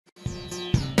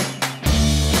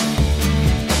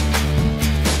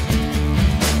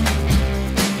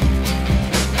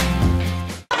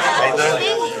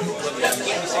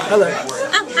Hello.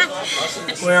 Oh,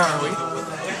 hi. Where are we?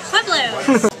 Pueblo.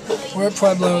 We're at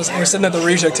Pueblo's and we're sitting at the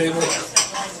reject table.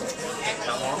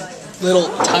 Little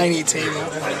tiny table.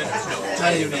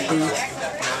 Not even a booth.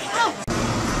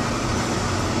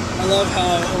 I love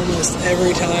how almost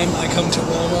every time I come to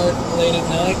Walmart late at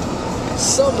night,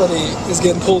 somebody is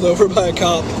getting pulled over by a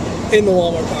cop in the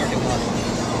Walmart parking lot.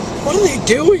 What are they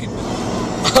doing?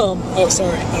 Oh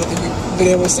sorry, I don't think you've been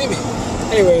able to see me.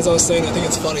 Anyway, as I was saying, I think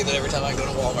it's funny that every time I go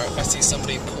to Walmart, I see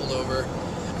somebody pulled over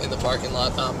in the parking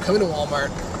lot. Coming to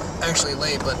Walmart, actually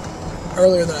late, but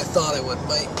earlier than I thought I would.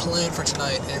 My plan for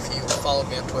tonight, if you followed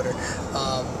me on Twitter,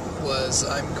 was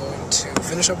I'm going to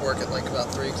finish up work at like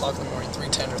about 3 o'clock in the morning,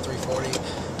 3:10 or 3:40,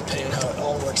 depending on how it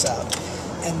all works out.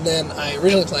 And then I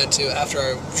originally planned to, right after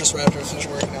I finished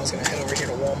working, I was going to head over here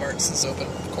to Walmart, since it's open,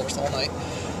 of course, all night.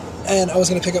 And I was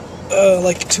going to pick up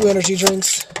like 2 energy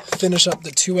drinks, finish up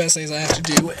the 2 essays I have to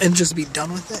do, and just be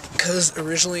done with it. Because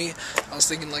originally I was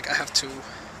thinking like I have a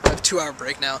 2-hour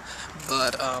break now,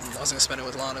 but I was going to spend it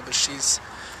with Lana, but she's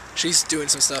doing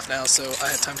some stuff now, so I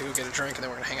had time to go get a drink, and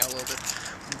then we're going to hang out a little bit.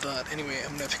 But anyway,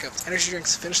 I'm going to pick up energy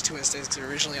drinks, finish 2 essays, because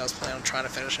originally I was planning on trying to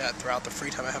finish that throughout the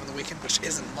free time I have on the weekend, which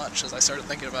isn't much, as I started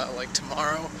thinking about like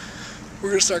tomorrow. We're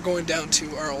going to start going down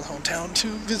to our old hometown to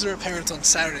visit our parents on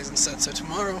Saturdays instead, so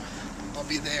tomorrow I'll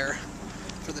be there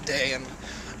for the day, and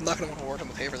I'm not going to want to work on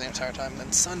the paper the entire time. And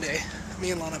then Sunday, me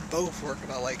and Lana both work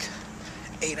about like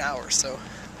 8 hours, so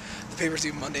the paper's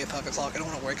due Monday at 5 o'clock. I don't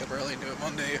want to wake up early and do it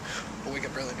Monday, or wake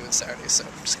up early and do it Saturday, so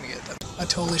I'm just going to get it done. I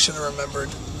totally should have remembered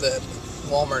that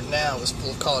Walmart now is full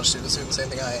of college students doing the same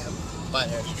thing I am, buying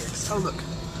energy drinks. Oh look,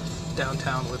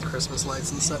 downtown with Christmas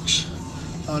lights and such.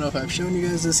 I don't know if I've shown you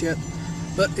guys this yet,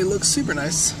 but it looks super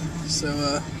nice. So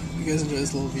you guys enjoy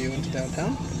this little view into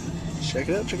downtown. Check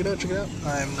it out, check it out, check it out.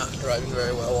 I'm not driving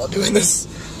very well while doing this,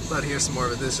 but here's some more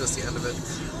of it. This is just the end of it.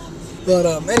 But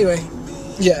anyway,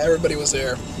 yeah, everybody was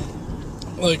there,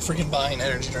 like freaking buying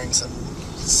energy drinks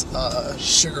and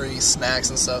sugary snacks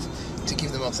and stuff to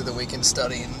keep them up through the weekend,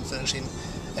 studying and finishing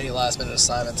any last minute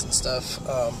assignments and stuff.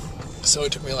 So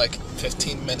it took me like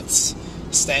 15 minutes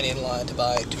standing in line to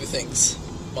buy 2 things,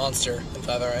 Monster and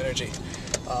 5 Hour Energy.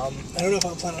 I don't know if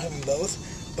I plan on having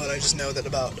both, but I just know that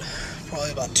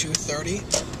probably about 2:30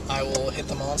 I will hit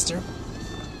the Monster,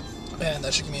 and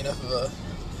that should give me enough of a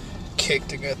kick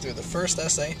to get through the first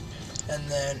essay, and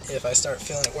then if I start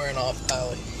feeling it wearing off,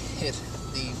 I'll hit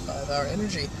the 5 Hour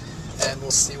Energy, and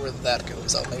we'll see where that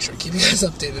goes. I'll make sure to keep you guys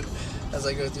updated as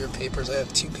I go through papers. I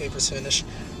have 2 papers finished.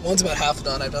 One's about half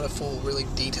done. I've done a full, really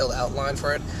detailed outline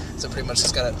for it, so pretty much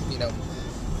just gotta,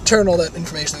 turn all that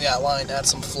information in the outline, add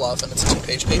some fluff, and it's a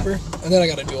 2-page paper. And then I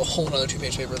gotta do a whole other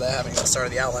 2-page paper that I haven't even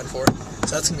started the outline for.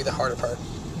 So that's gonna be the harder part.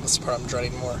 That's the part I'm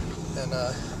dreading more. And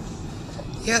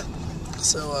yeah.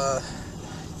 So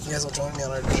you guys will join me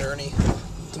on our journey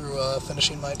through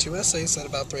finishing my 2 essays at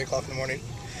about 3 o'clock in the morning.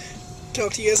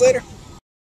 Talk to you guys later.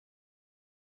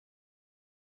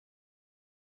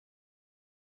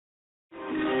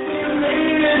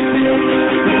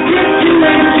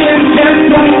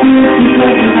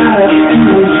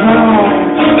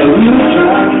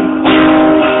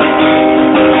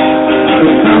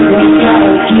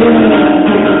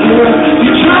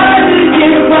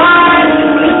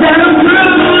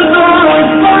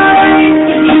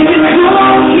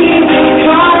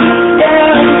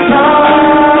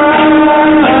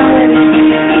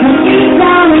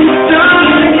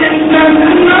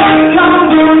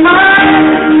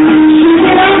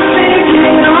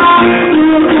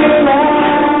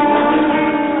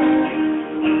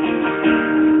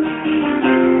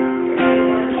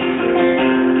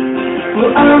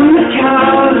 I'm the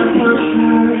kind of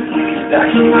person that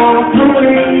can walk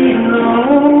away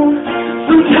alone.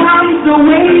 Sometimes the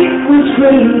weight was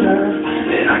greater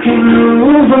than I can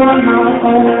move on my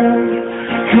own.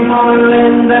 Come on,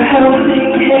 lend a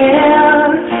helping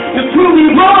hand and prove me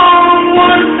wrong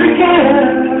once again.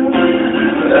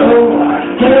 Oh, I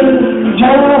can't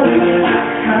enjoy it.